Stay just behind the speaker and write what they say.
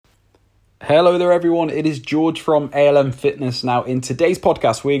Hello there everyone, it is George from ALM Fitness. Now in today's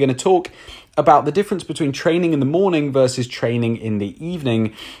podcast we're going to talk about the difference between training in the morning versus training in the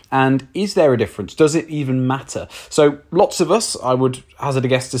evening, and is there a difference? Does it even matter? So lots of us, I would hazard a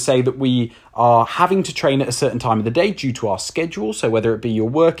guess to say that we are having to train at a certain time of the day due to our schedule. So whether it be you're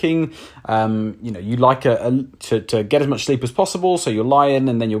working, you like to get as much sleep as possible, so you'll lie in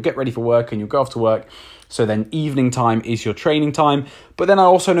and then you'll get ready for work and you'll go off to work. So then evening time is your training time. But then I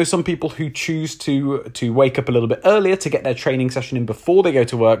also know some people who choose to wake up a little bit earlier to get their training session in before they go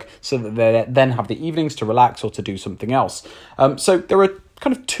to work so that they then have the evenings to relax or to do something else. So there are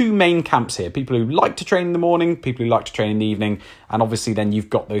kind of two main camps here. People who like to train in the morning, people who like to train in the evening. And obviously then you've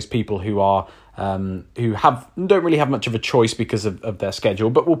got those people who are don't really have much of a choice because of their schedule,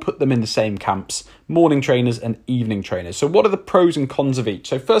 but we'll put them in the same camps, morning trainers and evening trainers. So what are the pros and cons of each?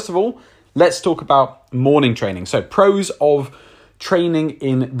 So first of all, let's talk about morning training. So pros of training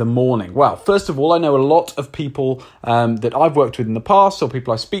in the morning. Well, first of all, I know a lot of people that I've worked with in the past or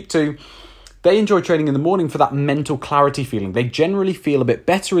people I speak to, they enjoy training in the morning for that mental clarity feeling. They generally feel a bit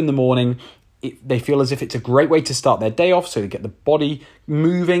better in the morning. They feel as if it's a great way to start their day off, so they get the body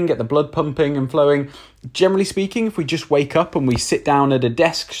moving, get the blood pumping and flowing. Generally speaking, if we just wake up and we sit down at a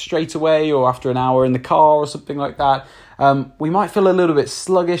desk straight away or after an hour in the car or something like that, we might feel a little bit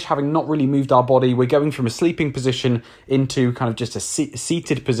sluggish, having not really moved our body. We're going from a sleeping position into kind of just a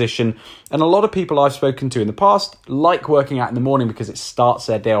seated position. And a lot of people I've spoken to in the past like working out in the morning because it starts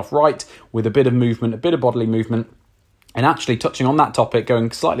their day off right with a bit of movement, a bit of bodily movement. And actually touching on that topic,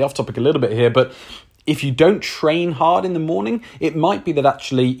 going slightly off topic a little bit here, but if you don't train hard in the morning, it might be that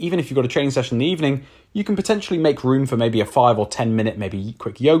actually, even if you've got a training session in the evening, you can potentially make room for maybe a 5 or 10 minute, maybe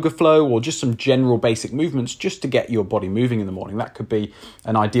quick yoga flow or just some general basic movements just to get your body moving in the morning. That could be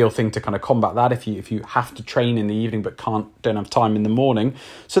an ideal thing to kind of combat that if you have to train in the evening but don't have time in the morning.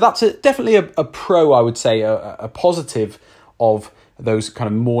 So that's definitely a pro, I would say, a positive of those kind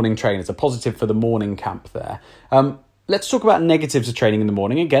of morning trainers, a positive for the morning camp there. Let's talk about negatives of training in the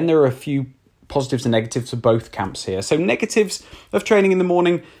morning. Again, there are a few positives and negatives for both camps here. So negatives of training in the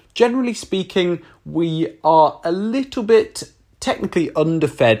morning, generally speaking, we are a little bit technically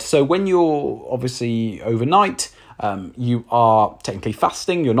underfed. So when you're obviously overnight, you are technically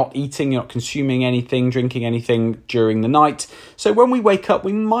fasting, you're not eating, you're not consuming anything, drinking anything during the night. So when we wake up,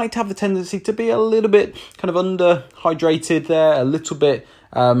 we might have the tendency to be a little bit kind of underhydrated there, a little bit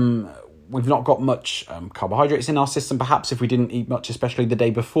we've not got much carbohydrates in our system. Perhaps if we didn't eat much, especially the day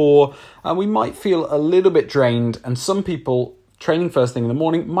before, we might feel a little bit drained. And some people training first thing in the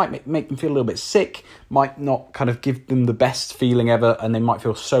morning might make them feel a little bit sick, might not kind of give them the best feeling ever, and they might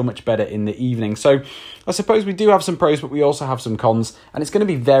feel so much better in the evening. So I suppose we do have some pros, but we also have some cons, and it's going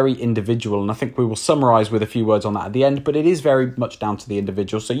to be very individual. And I think we will summarize with a few words on that at the end, but it is very much down to the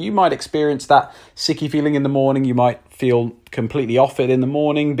individual. So you might experience that sicky feeling in the morning. You might feel completely off it in the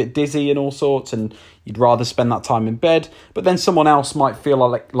morning, a bit dizzy and all sorts, and you'd rather spend that time in bed. But then someone else might feel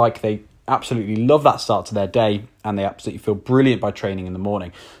like they absolutely love that start to their day and they absolutely feel brilliant by training in the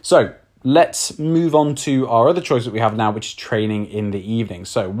morning. So let's move on to our other choice that we have now, which is training in the evening.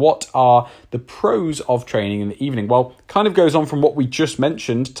 So what are the pros of training in the evening? Well, kind of goes on from what we just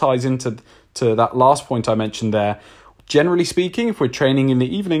mentioned, ties into that last point I mentioned there. Generally speaking, if we're training in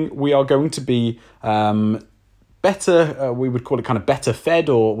the evening, we are going to be better, we would call it kind of better fed,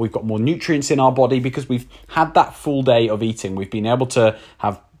 or we've got more nutrients in our body because we've had that full day of eating. We've been able to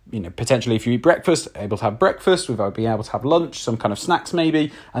have, potentially if you eat breakfast, able to have breakfast, we've been able to have lunch, some kind of snacks maybe,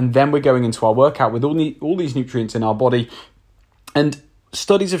 and then we're going into our workout with all these nutrients in our body. And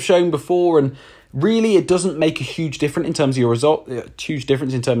studies have shown before, and really it doesn't make a huge difference in terms of your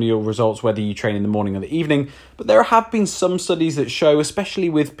results whether you train in the morning or the evening. But there have been some studies that show, especially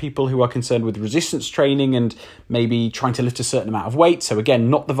with people who are concerned with resistance training and maybe trying to lift a certain amount of weight. So again,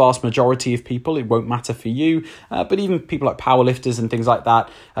 not the vast majority of people, it won't matter for you, but even people like powerlifters and things like that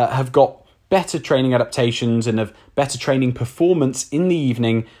have got better training adaptations and of better training performance in the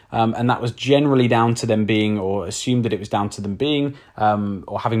evening, and that was generally down to them being, or assumed that it was down to them being,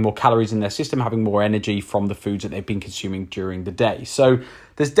 or having more calories in their system, having more energy from the foods that they've been consuming during the day. So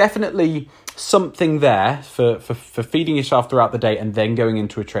there's definitely something there for feeding yourself throughout the day and then going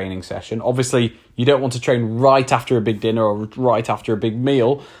into a training session. Obviously, you don't want to train right after a big dinner or right after a big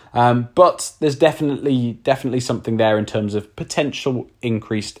meal, but there's definitely something there in terms of potential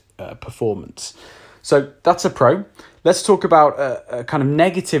increased performance. So that's a pro. Let's talk about a kind of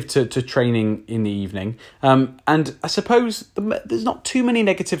negative to training in the evening. And I suppose there's not too many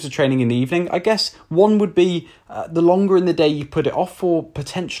negatives to training in the evening. I guess one would be the longer in the day you put it off for,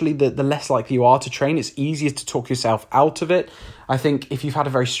 potentially the less likely you are to train. It's easier to talk yourself out of it. I think if you've had a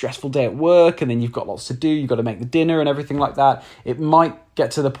very stressful day at work and then you've got lots to do, you've got to make the dinner and everything like that, it might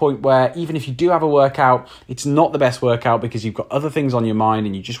get to the point where even if you do have a workout, it's not the best workout because you've got other things on your mind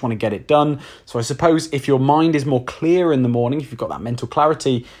and you just want to get it done. So I suppose if your mind is more clear in the morning, if you've got that mental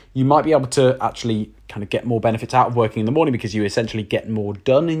clarity, you might be able to actually kind of get more benefits out of working in the morning because you essentially get more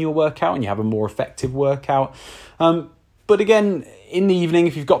done in your workout and you have a more effective workout. But again, in the evening,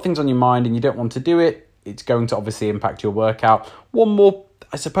 if you've got things on your mind and you don't want to do it, it's going to obviously impact your workout. One more,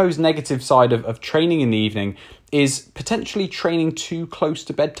 I suppose, negative side of training in the evening is potentially training too close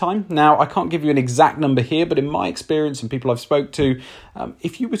to bedtime. Now, I can't give you an exact number here, but in my experience and people I've spoke to,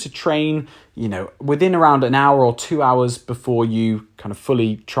 if you were to train, within around an hour or 2 hours before you kind of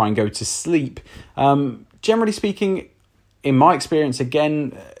fully try and go to sleep, generally speaking, in my experience,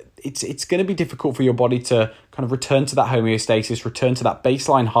 again, it's going to be difficult for your body to kind of return to that homeostasis, return to that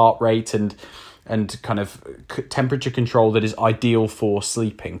baseline heart rate and kind of temperature control that is ideal for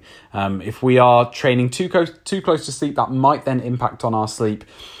sleeping. If we are training too close to sleep, that might then impact on our sleep.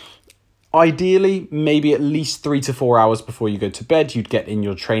 Ideally, maybe at least 3 to 4 hours before you go to bed, you'd get in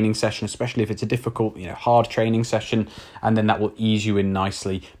your training session, especially if it's a difficult, hard training session, and then that will ease you in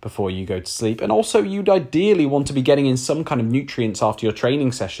nicely before you go to sleep. And also, you'd ideally want to be getting in some kind of nutrients after your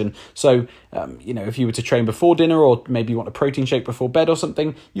training session. So, if you were to train before dinner, or maybe you want a protein shake before bed or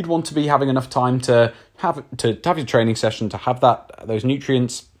something, you'd want to be having enough time to have your training session, to have those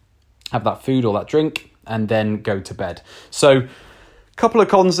nutrients, have that food or that drink, and then go to bed. So, couple of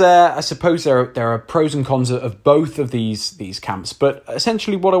cons there. I suppose there are pros and cons of both of these camps, but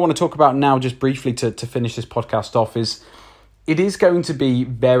essentially what I want to talk about now, just briefly to finish this podcast off, is it is going to be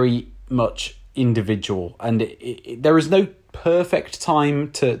very much individual, and there is no perfect time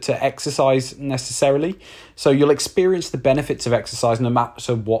to exercise necessarily. So you'll experience the benefits of exercise no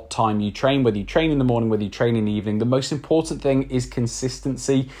matter what time you train, whether you train in the morning, whether you train in the evening. The most important thing is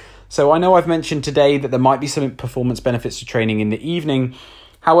consistency. So I know I've mentioned today that there might be some performance benefits to training in the evening.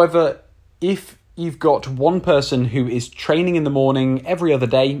 However, if you've got one person who is training in the morning every other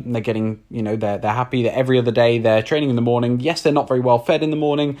day, and they're getting, they're happy that every other day they're training in the morning. Yes, they're not very well fed in the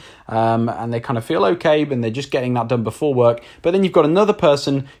morning, and they kind of feel okay, but they're just getting that done before work. But then you've got another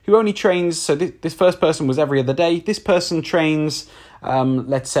person who only trains, so this first person was every other day. This person trains,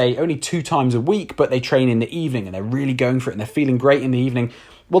 let's say, only 2 times a week, but they train in the evening, and they're really going for it, and they're feeling great in the evening.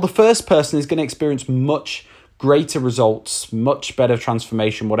 Well, the first person is going to experience much greater results, much better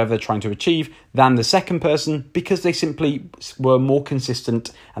transformation, whatever they're trying to achieve, than the second person, because they simply were more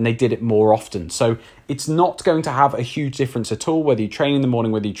consistent and they did it more often. So it's not going to have a huge difference at all, whether you train in the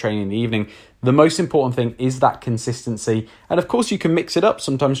morning, whether you train in the evening. The most important thing is that consistency. And of course, you can mix it up,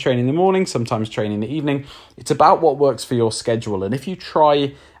 sometimes train in the morning, sometimes train in the evening. It's about what works for your schedule. And if you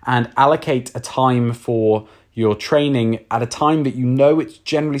try and allocate a time for your training at a time that it's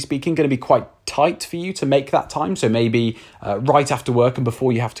generally speaking going to be quite tight for you to make that time, so maybe right after work and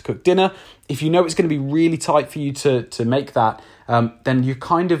before you have to cook dinner, if you know it's going to be really tight for you to make that, then you're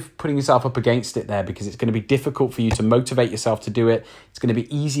kind of putting yourself up against it there, because it's going to be difficult for you to motivate yourself to do it. It's going to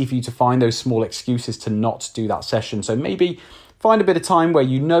be easy for you to find those small excuses to not do that session. So maybe find a bit of time where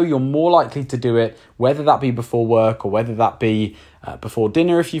you're more likely to do it, whether that be before work or whether that be before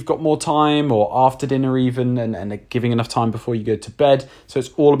dinner if you've got more time, or after dinner even, and giving enough time before you go to bed. So it's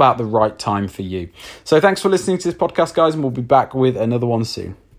all about the right time for you. So thanks for listening to this podcast, guys, and we'll be back with another one soon.